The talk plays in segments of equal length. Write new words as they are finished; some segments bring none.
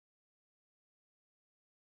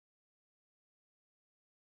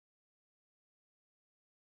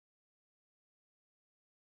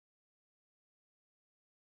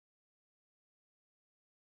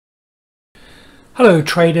Hello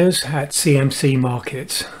traders at CMC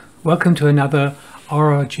Markets. Welcome to another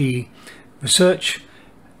RRG research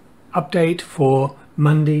update for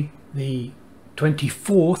Monday the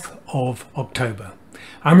 24th of October.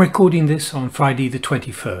 I'm recording this on Friday the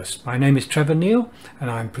 21st. My name is Trevor Neil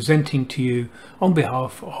and I'm presenting to you on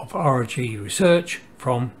behalf of RRG Research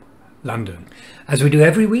from London. As we do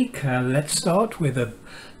every week, let's start with a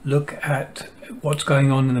look at what's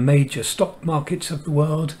going on in the major stock markets of the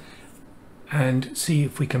world and see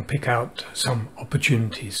if we can pick out some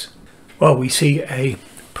opportunities. Well, we see a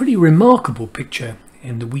pretty remarkable picture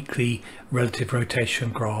in the weekly relative rotation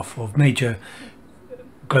graph of major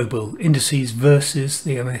global indices versus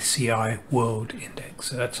the MSCI World Index.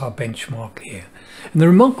 So that's our benchmark here. And the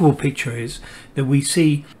remarkable picture is that we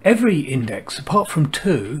see every index, apart from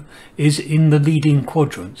two, is in the leading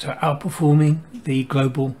quadrant, so outperforming the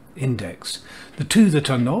global index. The two that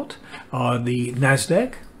are not are the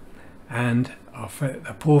Nasdaq and our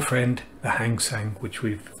poor friend the Hang Seng, which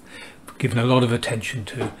we've given a lot of attention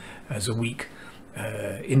to as a weak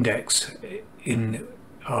index in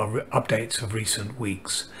our updates of recent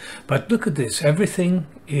weeks. But look at this, everything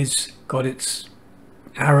is got its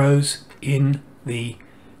arrows in the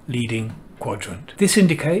leading quadrant. This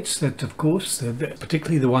indicates that, of course,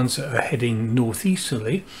 particularly the ones that are heading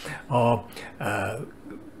northeasterly are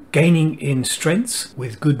gaining in strengths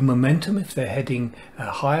with good momentum if they're heading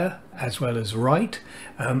higher as well as right,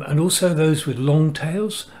 and also those with long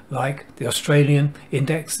tails like the Australian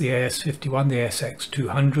index, the AS51, the ASX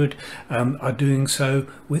 200 are doing so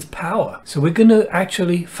with power. So we're going to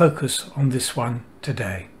actually focus on this one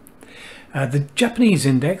today. The Japanese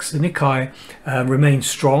index, the Nikkei, remains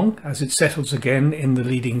strong as it settles again in the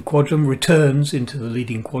leading quadrant, returns into the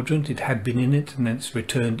leading quadrant. It had been in it and then it's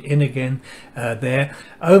returned in again there.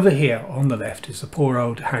 Over here on the left is the poor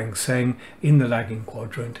old Hang Seng in the lagging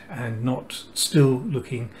quadrant and not still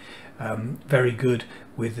looking very good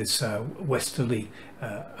with this westerly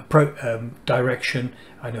direction.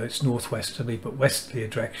 I know it's northwesterly, but westerly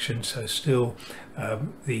direction, so still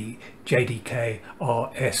the JDK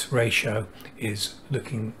RS ratio is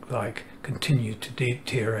looking like continue to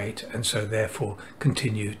deteriorate and so therefore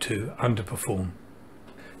continue to underperform.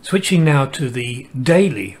 Switching now to the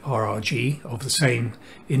daily RRG of the same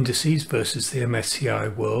indices versus the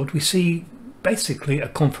MSCI World, we see basically a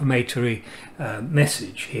confirmatory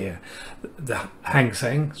message here. The Hang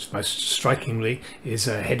Seng, most strikingly, is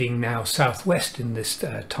heading now southwest in this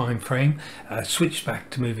time frame, switched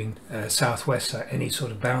back to moving southwest, so any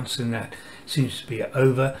sort of bounce in that seems to be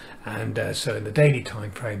over, and so in the daily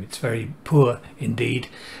time frame it's very poor indeed.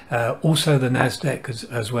 Also the Nasdaq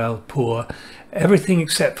as well, poor. Everything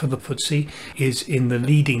except for the FTSE is in the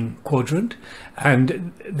leading quadrant,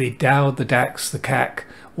 and the Dow, the DAX, the CAC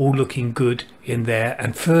all looking good in there,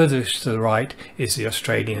 and furthest to the right is the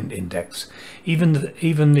Australian index. Even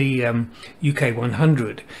the UK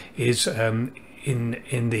 100 is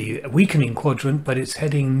in the weakening quadrant, but it's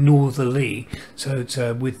heading northerly, so it's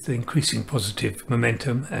with increasing positive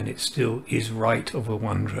momentum, and it still is right over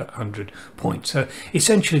 100 points. So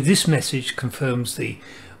essentially this message confirms the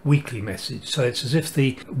weekly message, so it's as if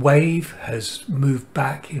the wave has moved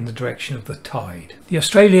back in the direction of the tide. The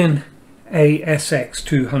Australian ASX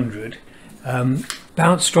 200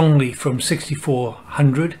 bounced strongly from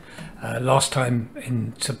 6,400 last time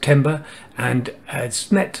in September, and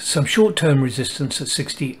has met some short-term resistance at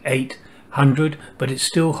 6,800, but it's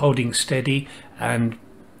still holding steady and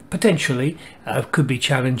potentially could be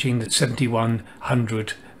challenging the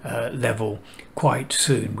 7,100 level quite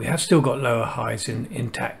soon. We have still got lower highs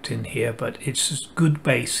intact in here, but it's a good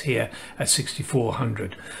base here at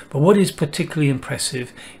 6,400. But what is particularly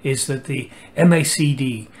impressive is that the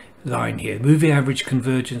MACD line here, moving average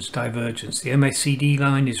convergence divergence, the MACD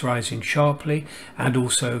line is rising sharply, and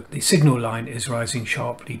also the signal line is rising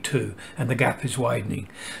sharply too, and the gap is widening.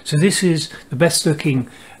 So this is the best looking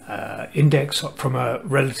index from a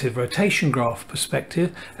relative rotation graph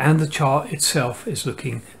perspective, and the chart itself is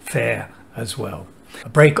looking fair as well. A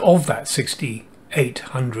break of that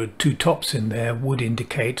 6,800 two tops in there would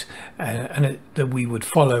indicate that we would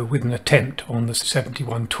follow with an attempt on the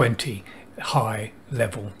 7,120 high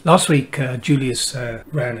level. Last week Julius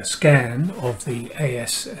ran a scan of the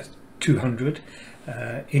AS 200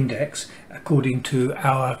 index according to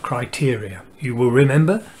our criteria. You will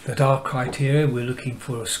remember that our criteria, we're looking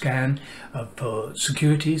for a scan for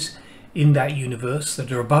securities in that universe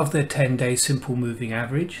that are above their 10-day simple moving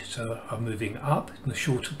average, so are moving up in the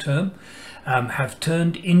shorter term, have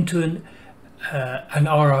turned into an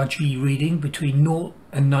RRG reading between 0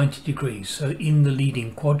 and 90 degrees, so in the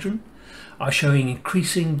leading quadrant, are showing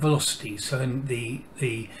increasing velocity. So in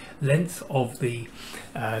the length of the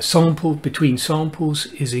sample between samples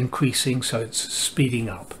is increasing, so it's speeding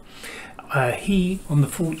up. He on the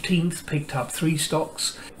 14th picked up 3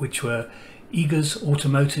 stocks, which were Eagers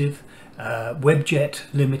Automotive, Webjet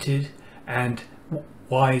Limited and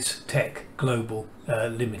Wisetech Global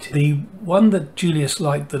Limited. The one that Julius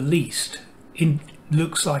liked the least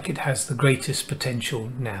looks like it has the greatest potential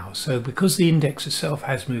now. So because the index itself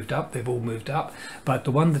has moved up, they've all moved up, but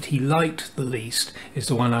the one that he liked the least is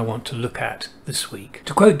the one I want to look at this week.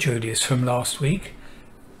 To quote Julius from last week,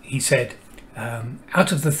 he said,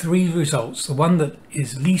 out of the 3 results, the one that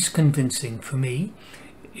is least convincing for me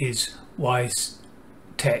is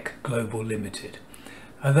Wisetech Global Limited.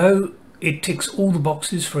 Although it ticks all the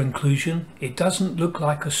boxes for inclusion, it doesn't look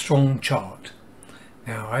like a strong chart.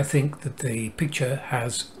 Now, I think that the picture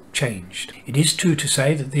has changed. It is true to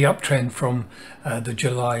say that the uptrend from the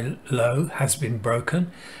July low has been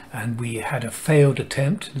broken, and we had a failed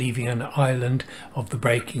attempt, leaving an island of the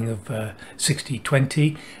breaking of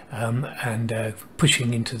 60-20 and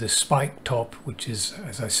pushing into the spike top, which is,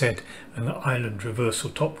 as I said, an island reversal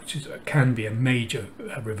top, which can be a major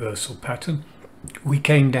reversal pattern. We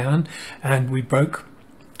came down and we broke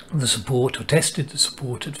the support, or tested the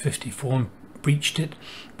support at 54 and breached it,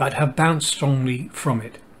 but have bounced strongly from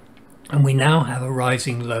it. And we now have a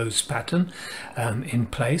rising lows pattern in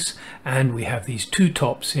place, and we have these 2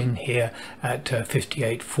 tops in here at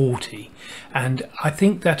 58.40, and I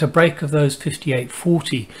think that a break of those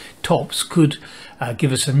 58.40 tops could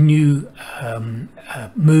give us a new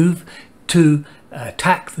move to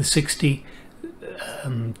attack the $60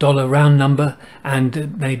 round number,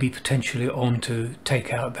 and maybe potentially on to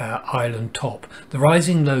take out that island top. The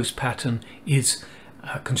rising lows pattern is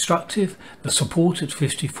constructive. The support at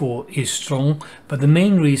 54 is strong, but the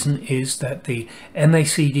main reason is that the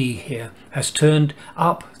MACD here has turned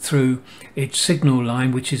up through its signal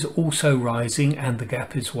line, which is also rising, and the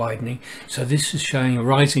gap is widening. So this is showing a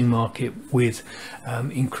rising market with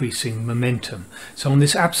increasing momentum. So on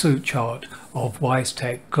this absolute chart of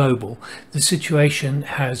Wisetech Global, the situation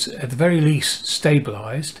has at the very least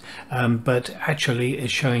stabilized, but actually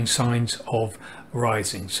is showing signs of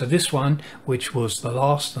rising. So this one, which was the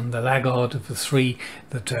last and the laggard of the 3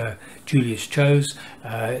 that Julius chose,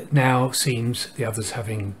 now seems, the others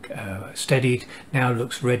having steadied, now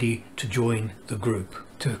looks ready to join the group.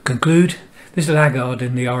 To conclude, this laggard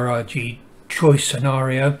in the RRG choice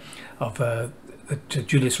scenario of that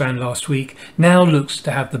Julius ran last week now looks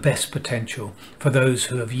to have the best potential for those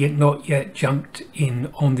who have not yet jumped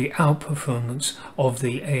in on the outperformance of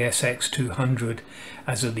the ASX 200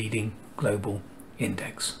 as a leading global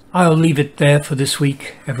index. I'll leave it there for this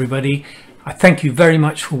week, everybody. I thank you very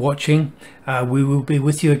much for watching. We will be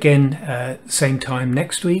with you again same time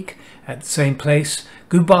next week at the same place.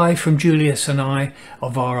 Goodbye from Julius and I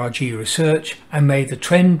of RRG Research, and may the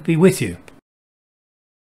trend be with you.